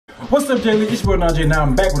What's up, Jay Lee? It's your boy RENARD. Now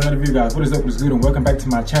I'm back with another video, guys. What is up? What's good? And welcome back to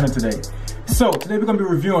my channel today. So today we're gonna be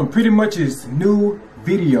reviewing pretty much his new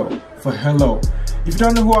video for Hello. If you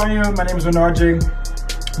don't know who I am, my name is RENARD.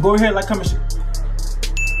 Go ahead, like, comment,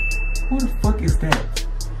 who the fuck is that?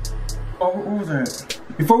 Oh, what was that?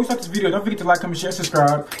 Before we start this video, don't forget to like, comment, share,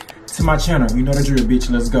 subscribe to my channel. You know the drill, bitch.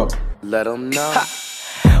 Let's go. Let them know.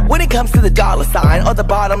 When it comes to the dollar sign or the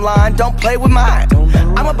bottom line, don't play with mine.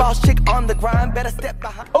 I'm a boss chick on the grind, better step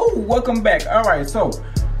behind. Oh, welcome back. All right, so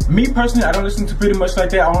me personally, I don't listen to pretty much like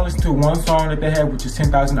that. I only listen to one song that they have, which is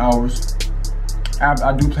 10,000 Hours.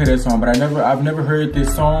 I do play that song, but I've never heard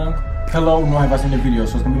this song, Hello, nor have I seen the video.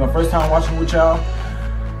 So it's gonna be my first time watching with y'all.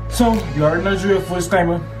 So you already know the drill. For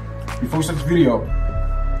disclaimer, before we start this video,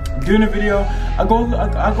 during the video, I go a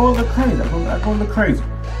little crazy. I go a little crazy.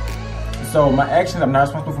 So my actions, I'm not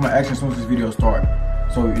responsible for my actions as soon as this video starts.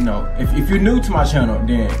 So you know, if you're new to my channel,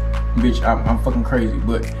 then bitch, I'm fucking crazy.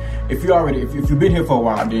 But if you've been here for a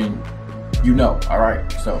while, then you know. All right.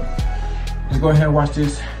 So let's go ahead and watch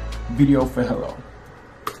this video for Hello.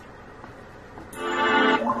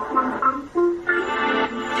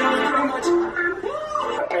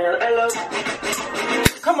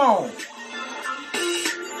 Come on.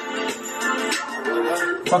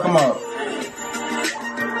 Fuck him up.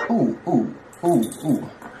 Ooh.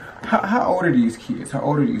 How old are these kids? How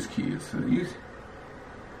old are these kids?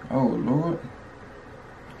 Oh Lord.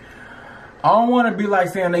 I don't want to be like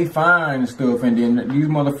saying they fine and stuff, and then these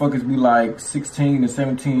motherfuckers be like 16 to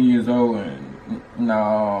 17 years old, and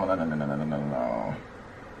no.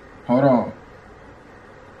 Hold on.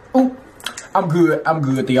 Ooh, I'm good.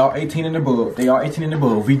 They all 18 and above.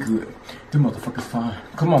 We good. Them motherfuckers fine.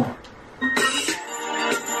 Come on.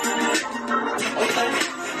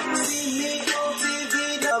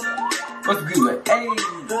 What's good? Hey.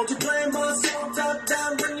 Don't you play my song top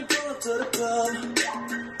down when you pull up to the club?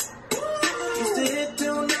 Used to hit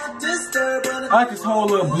do not disturb. I like this whole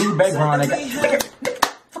little blue background. I got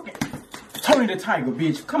fucking Tony the Tiger,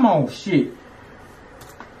 bitch. Come on, shit.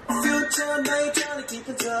 Future, now you trying to keep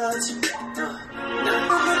in touch.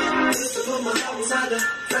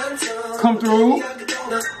 Come through.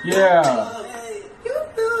 Yeah.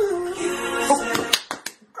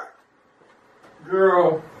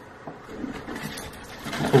 Girl.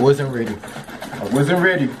 I wasn't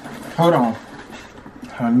ready. Hold on.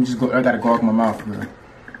 Let me just go. I gotta go off my mouth here.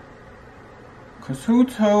 Cause who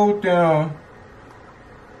told them?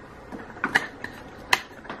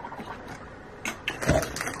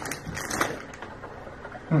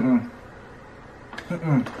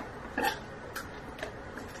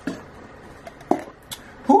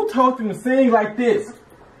 Who told them to sing like this?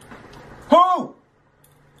 Who? Oh,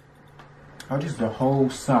 this is a whole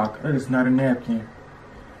sock. That is not a napkin.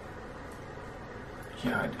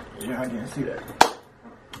 Yeah, I didn't see that.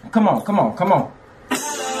 Come on.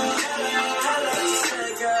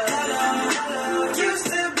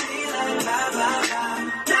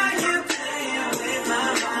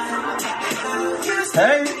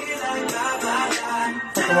 Hey.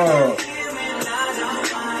 Come on.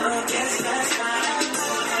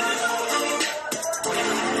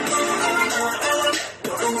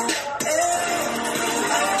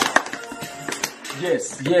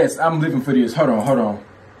 Yes, I'm living for this. Hold on.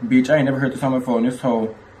 Bitch, I ain't never heard this on my phone. This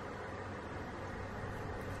whole.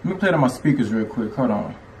 Let me play it on my speakers real quick. Hold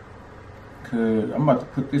on. Cause I'm about to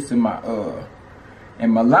put this in my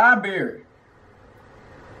library.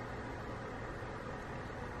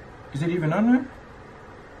 Is it even on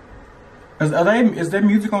there? Is there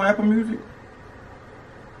music on Apple Music?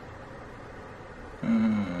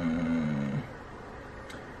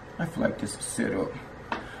 I feel like this is set up.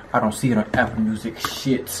 I don't see it on Apple Music.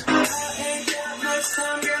 Shit.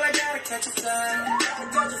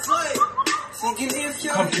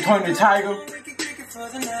 Come to Tony the Tiger.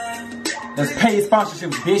 That's paid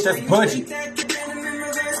sponsorships, bitch. That's budget.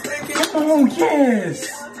 Come on, yes.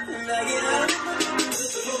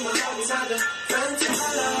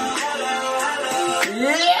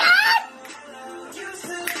 Yeah.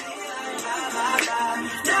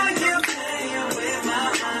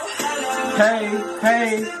 Hey.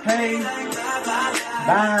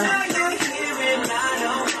 Bye.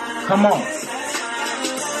 Come on.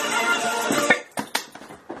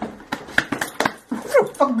 Who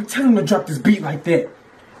the fuck be telling him to drop this beat like that?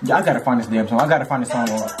 Yeah, I gotta find this damn song. I gotta find this song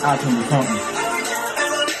on iTunes or something.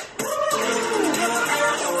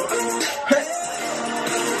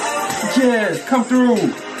 Yes, come through.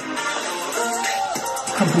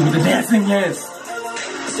 Come through with the dancing, yes.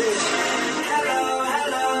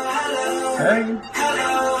 Hey.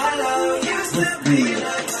 What's good?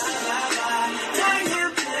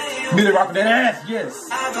 Really rocking that ass, yes.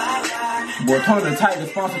 Boy, Tony the Tiger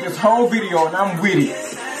sponsored this whole video and I'm with it.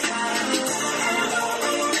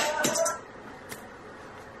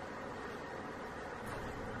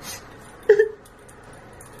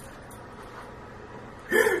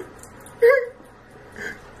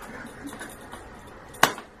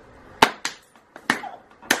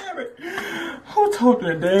 Who told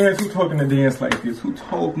them to dance? Who told them to dance like this? Who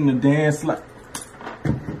told them to dance like...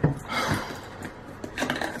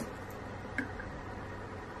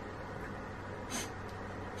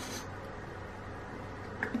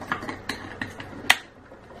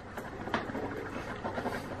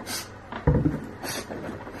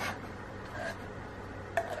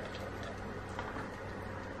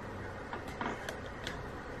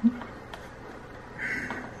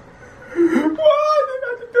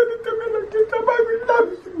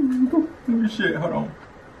 Shit, hold on.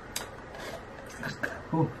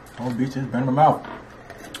 Oh, bitch, just burn my mouth.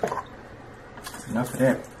 Enough of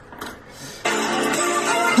that.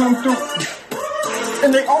 Come through.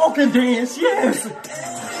 And they all can dance, yes.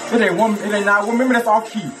 It ain't not one. Remember, that's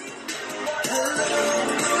off key.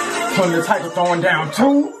 Tony the Tiger throwing down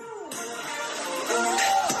two.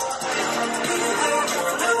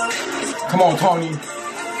 Come on, Tony.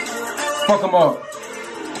 Fuck him up.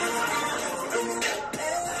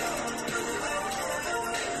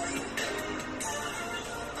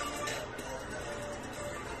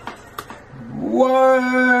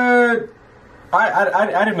 What?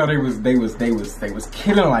 I didn't know they was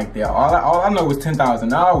killing like that. All I know was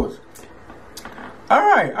 $10,000. All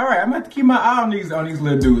right. I'm gonna have to keep my eye on these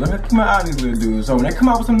little dudes. So when they come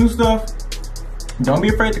out with some new stuff, don't be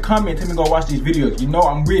afraid to comment. Tell me to go watch these videos. You know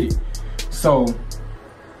I'm with it. So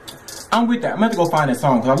I'm with that. I'm gonna have to go find that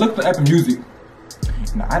song because I looked at Apple Music.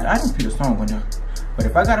 Now I didn't put the song on there, but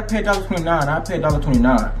if I gotta pay $1.29, I'll pay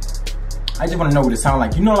 $1.29. I just wanna know what it sounds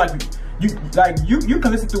like. You know, like. You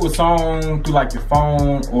can listen to a song through like your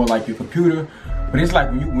phone or like your computer, but it's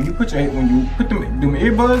like when you put them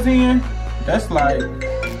earbuds in, that's like,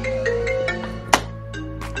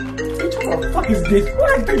 bitch, what the fuck is this?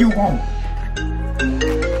 What do you want?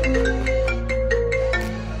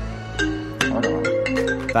 Hold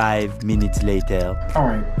on. 5 minutes later. All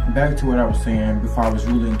right, back to what I was saying before I was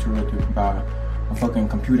really interrupted by my fucking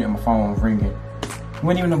computer and my phone ringing. It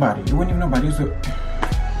wasn't even nobody. It was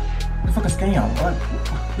a fucking scam. What?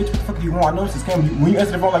 Bitch, what the fuck do you want? I know it's a scam. When you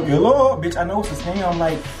answer the phone like, hello, bitch, I know it's a scam.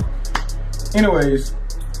 Like, anyways,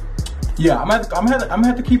 yeah, I'm gonna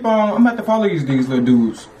have to keep on. I'm gonna have to follow these little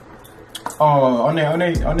dudes on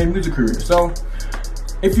their music career. So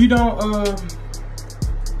if you don't,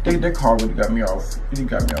 their car really got me off. It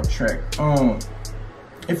got me off track.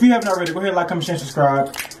 If you haven't already, go ahead, like, comment, share,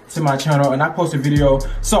 subscribe to my channel, and I post a video.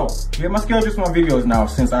 So yeah, my schedule's on videos now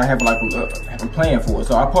since I have like have a plan for it.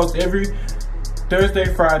 So I post every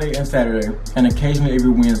Thursday, Friday, and Saturday, and occasionally every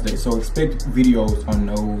Wednesday. So expect videos on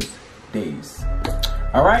those days.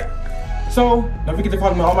 All right. So don't forget to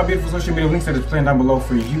follow me on all my beautiful social media links that is playing down below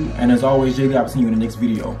for you. And as always, JD, I'll see you in the next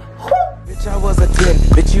video. Bitch, I was a 10,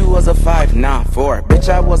 bitch, you was a 5, nah, 4. Bitch,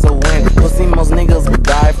 I was a win, pussy most niggas would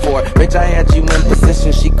die for. Bitch, I had you in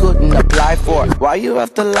position she couldn't apply for. Why you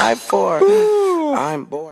have to lie for? I'm bored.